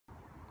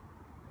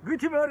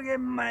Guten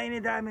Morgen,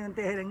 meine Damen und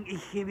Herren.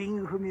 Ich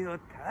bin Fumio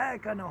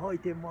Taka no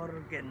heute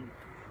Morgen.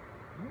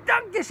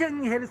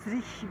 Dankeschön,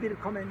 herzlich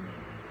willkommen,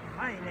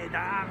 meine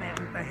Damen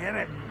und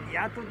Herren.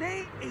 Yeah,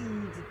 today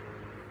is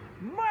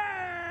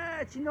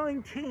March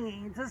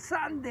 19th,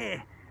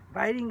 Sunday.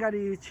 Bilingual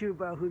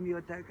YouTuber Fumio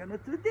Taka no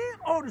today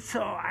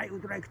also I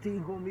would like to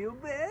inform you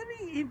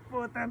very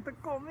important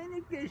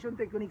communication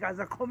technique as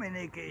a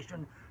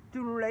communication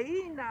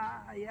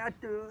trainer. Yeah,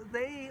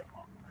 today.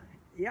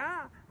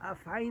 Yeah, a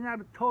final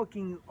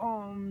talking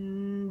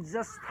on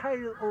the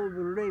style of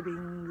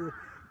living.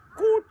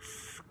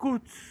 Kots,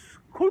 kots,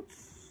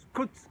 kots,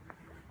 kots,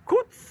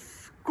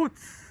 kots,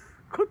 kots,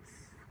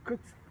 kots,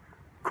 kots,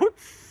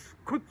 kots,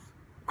 kots,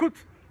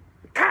 kots,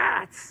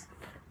 cats.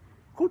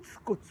 Kots,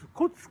 kots,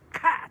 kots,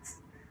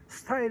 cats.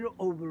 Style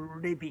of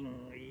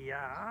living.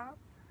 Yeah.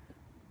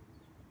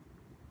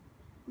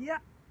 Yeah.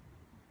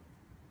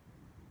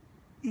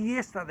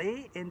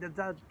 Yesterday and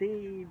the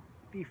day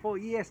before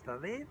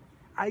yesterday,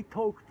 I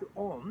talked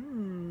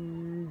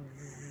on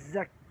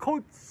the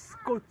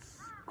Kotsu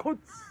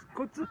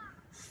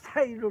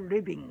style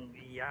living,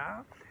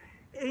 yeah,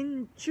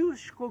 in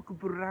Chushikoku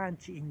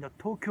branch in the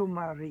Tokyo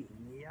Marine,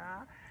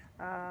 yeah.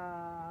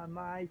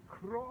 My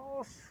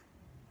close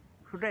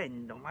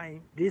friend, my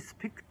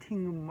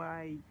respecting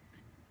my,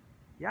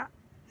 yeah,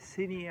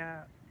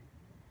 senior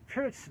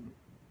person,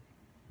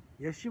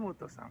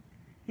 Yoshimoto-san,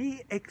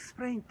 he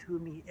explained to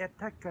me,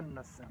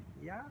 Takana-san,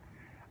 yeah,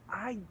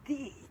 I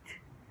did.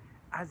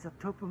 As a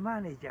top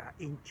manager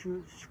in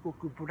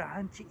Chushikoku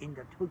branch in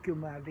the Tokyo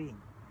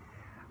Marine,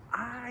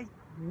 I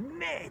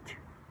made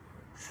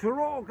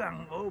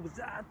slogan of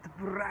that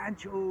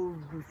branch of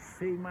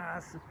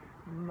famous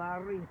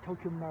Marine,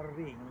 Tokyo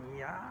Marine,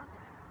 yeah?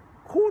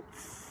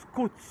 Kots,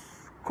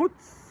 kots,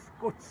 kots,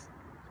 kots,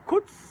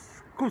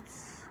 kots,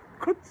 kots,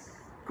 kots,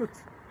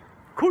 kots,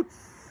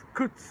 kots,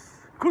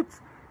 kots,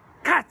 kots,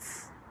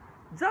 cats.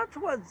 That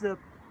was the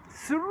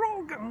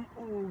slogan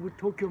of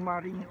Tokyo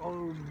Marine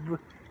of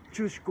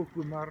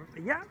Chushikoku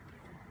Marine, yeah,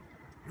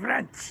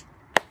 branch.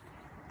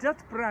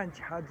 That branch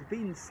has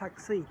been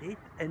succeeded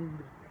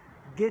and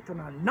gotten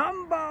a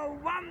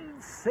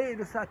 #1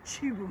 sales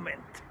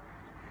achievement,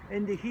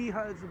 and he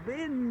has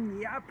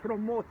been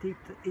promoted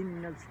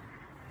in as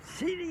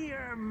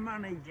senior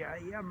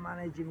manager,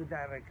 managing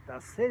director,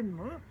専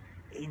務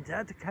in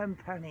that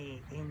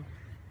company in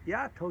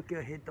Tokyo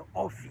head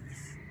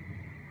office,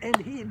 and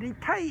he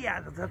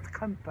retired that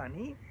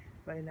company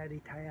by a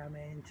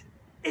retirement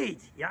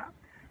age,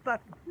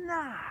 But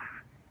now,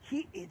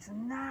 he is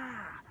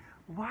now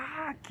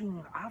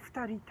working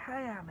after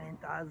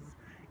retirement as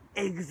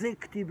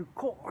executive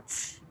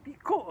coach,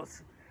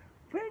 because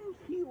when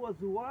he was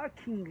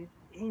working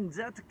in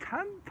that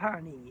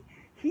company,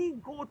 he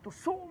got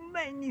so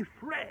many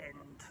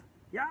friends,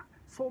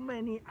 so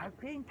many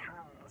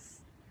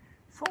acquaintances,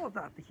 so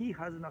that he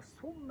has now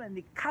so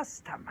many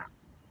customers,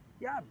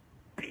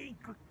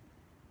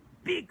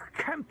 big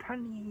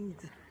companies,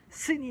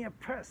 senior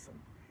person.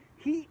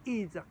 He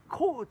is a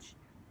coach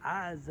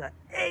as an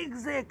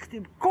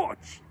executive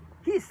coach.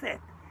 He said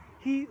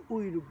he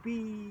will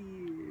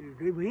be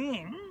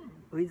living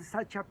with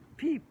such a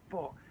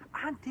people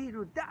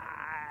until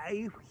die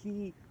if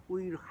he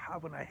will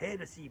have a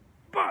healthy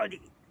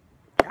body.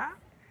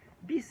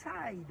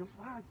 Besides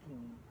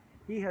working,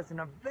 he has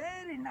a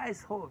very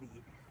nice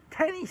hobby,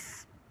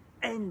 tennis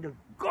and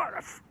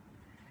golf.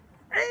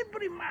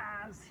 Every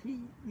month,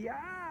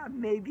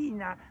 maybe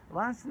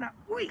once a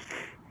week,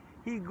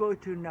 he go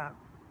to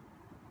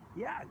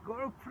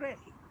golf play,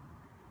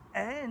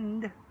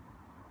 and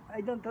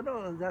I don't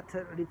know that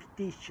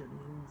repetition,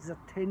 the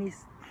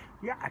tennis,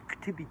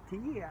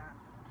 activity,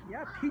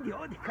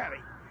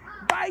 periodically.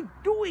 By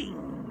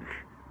doing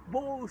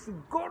both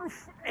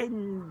golf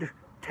and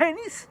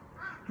tennis,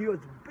 he was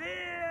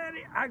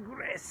very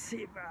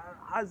aggressive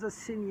as a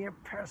senior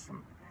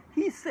person.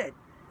 He said,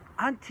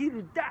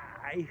 until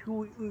die, he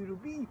will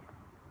be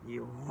a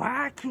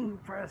working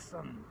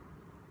person,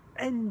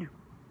 and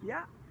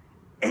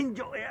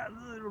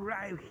enjoyable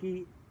life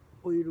he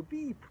will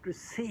be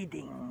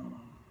proceeding.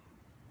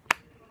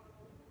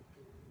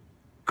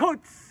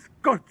 Kots,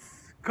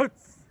 kots,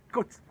 kots,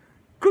 kots,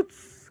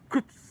 kots,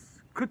 kots,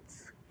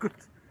 kots,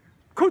 kots,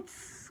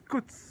 kots,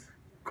 kots,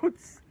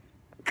 kots,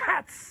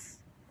 cats.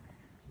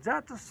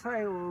 That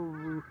style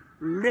of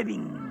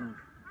living,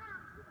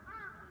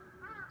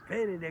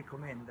 very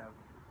recommendable.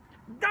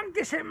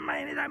 Dankeschön,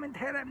 meine Damen und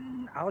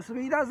Herren. Auf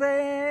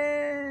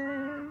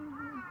Wiedersehen.